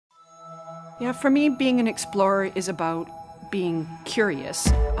Yeah, for me, being an explorer is about being curious.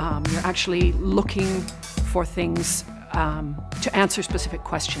 You're actually looking for things to answer specific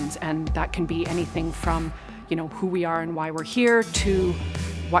questions, and that can be anything from, who we are and why we're here, to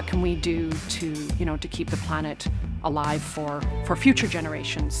what can we do to, to keep the planet alive for future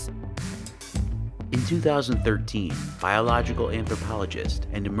generations. In 2013, biological anthropologist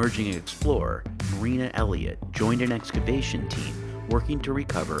and emerging explorer Marina Elliott joined an excavation team working to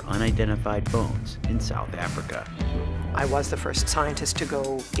recover unidentified bones in South Africa. I was the first scientist to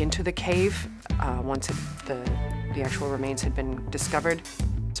go into the cave once the actual remains had been discovered.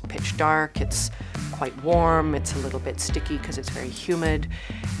 It's pitch dark, it's quite warm, it's a little bit sticky because it's very humid,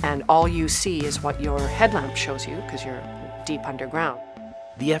 and all you see is what your headlamp shows you because you're deep underground.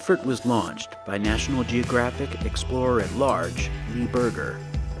 The effort was launched by National Geographic Explorer at Large, Lee Berger.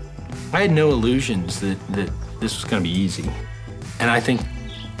 I had no illusions that this was going to be easy. And I think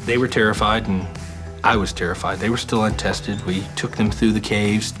they were terrified and I was terrified. They were still untested. We took them through the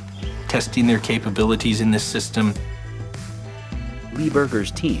caves, testing their capabilities in this system. Lee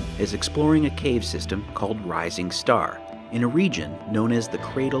Berger's team is exploring a cave system called Rising Star in a region known as the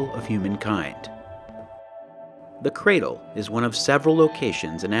Cradle of Humankind. The Cradle is one of several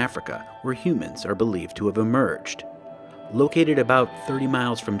locations in Africa where humans are believed to have emerged. Located about 30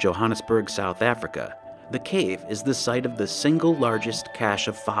 miles from Johannesburg, South Africa, the cave is the site of the single largest cache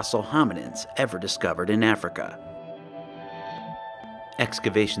of fossil hominins ever discovered in Africa.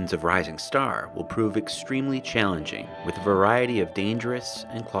 Excavations of Rising Star will prove extremely challenging with a variety of dangerous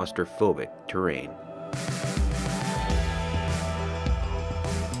and claustrophobic terrain.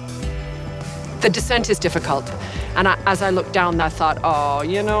 The descent is difficult, and as I looked down, I thought, oh,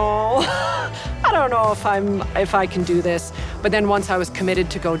 I don't know if I can do this. But then once I was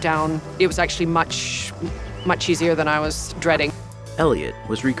committed to go down, it was actually much easier than I was dreading. Elliott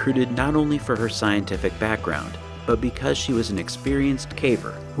was recruited not only for her scientific background, but because she was an experienced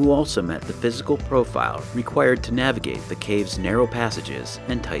caver who also met the physical profile required to navigate the cave's narrow passages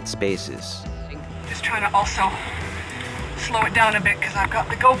and tight spaces. Just trying to also slow it down a bit because I've got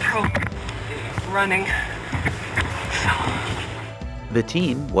the GoPro running. The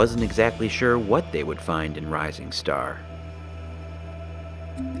team wasn't exactly sure what they would find in Rising Star.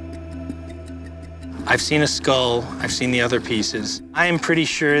 I've seen a skull, I've seen the other pieces. I am pretty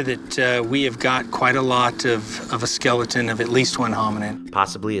sure that we have got quite a lot of a skeleton of at least one hominin.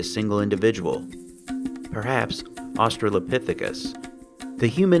 Possibly a single individual. Perhaps Australopithecus. The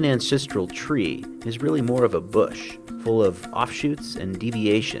human ancestral tree is really more of a bush, full of offshoots and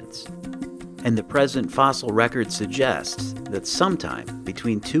deviations. And the present fossil record suggests that sometime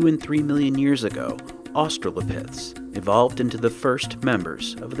between 2 and 3 million years ago, Australopiths evolved into the first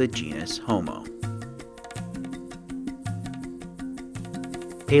members of the genus Homo.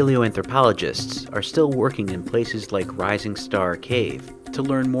 Paleoanthropologists are still working in places like Rising Star Cave to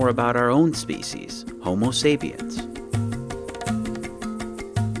learn more about our own species, Homo sapiens.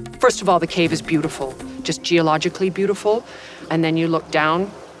 First of all, the cave is beautiful, just geologically beautiful, and then you look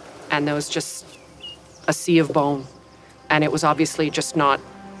down, and there was just a sea of bone. And it was obviously just not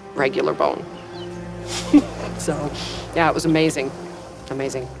regular bone. So, yeah, it was amazing.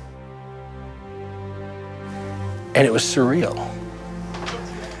 Amazing. And it was surreal.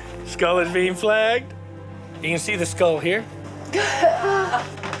 Skull is being flagged. You can see the skull here.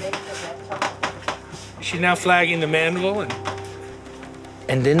 She's now flagging the mandible.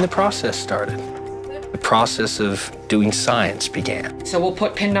 And then the process started. The process of doing science began. So we'll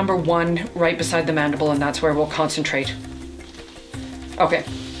put pin number 1 right beside the mandible, and that's where we'll concentrate. Okay.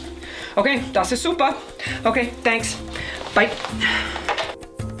 Okay, das ist super. Okay, thanks. Bye.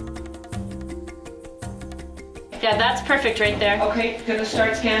 Yeah, that's perfect right there. Okay, gonna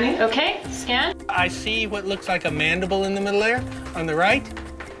start scanning. Okay, scan. I see what looks like a mandible in the middle there, on the right.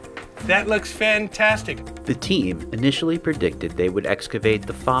 That looks fantastic. The team initially predicted they would excavate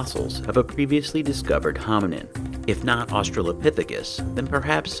the fossils of a previously discovered hominin. If not Australopithecus, then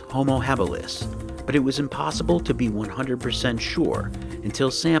perhaps Homo habilis. But it was impossible to be 100% sure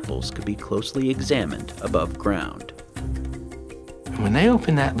until samples could be closely examined above ground. When they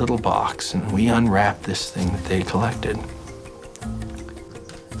opened that little box and we unwrapped this thing that they collected,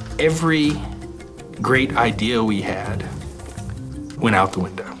 every great idea we had went out the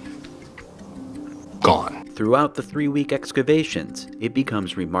window. Gone. Throughout the 3-week excavations, it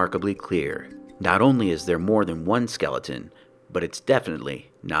becomes remarkably clear. Not only is there more than one skeleton, but it's definitely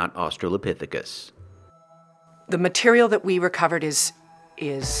not Australopithecus. The material that we recovered is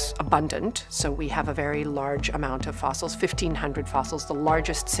abundant, so we have a very large amount of fossils, 1,500 fossils, the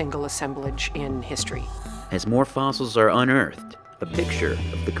largest single assemblage in history. As more fossils are unearthed, a picture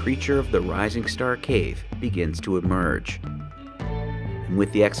of the creature of the Rising Star Cave begins to emerge. And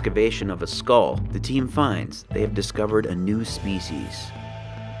with the excavation of a skull, the team finds they have discovered a new species.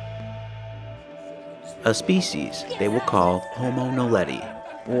 A species they will call Homo naledi,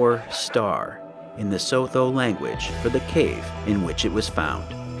 or star, in the Sotho language for the cave in which it was found.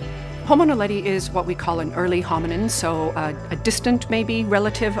 Homo naledi is what we call an early hominin, so a distant, maybe,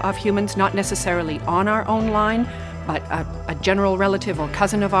 relative of humans, not necessarily on our own line, but a general relative or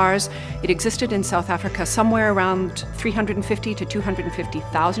cousin of ours. It existed in South Africa somewhere around 350 to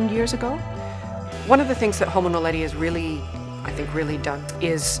 250,000 years ago. One of the things that Homo naledi has really, I think, really done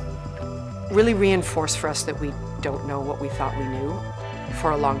is really reinforce for us that we don't know what we thought we knew.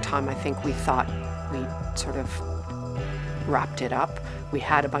 For a long time, I think we thought we sort of wrapped it up. We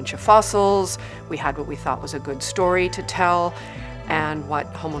had a bunch of fossils, we had what we thought was a good story to tell, and what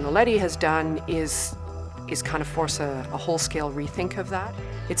Homo naledi has done is kind of force a whole-scale rethink of that.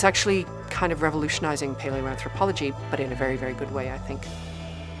 It's actually kind of revolutionizing paleoanthropology, but in a very, very good way, I think.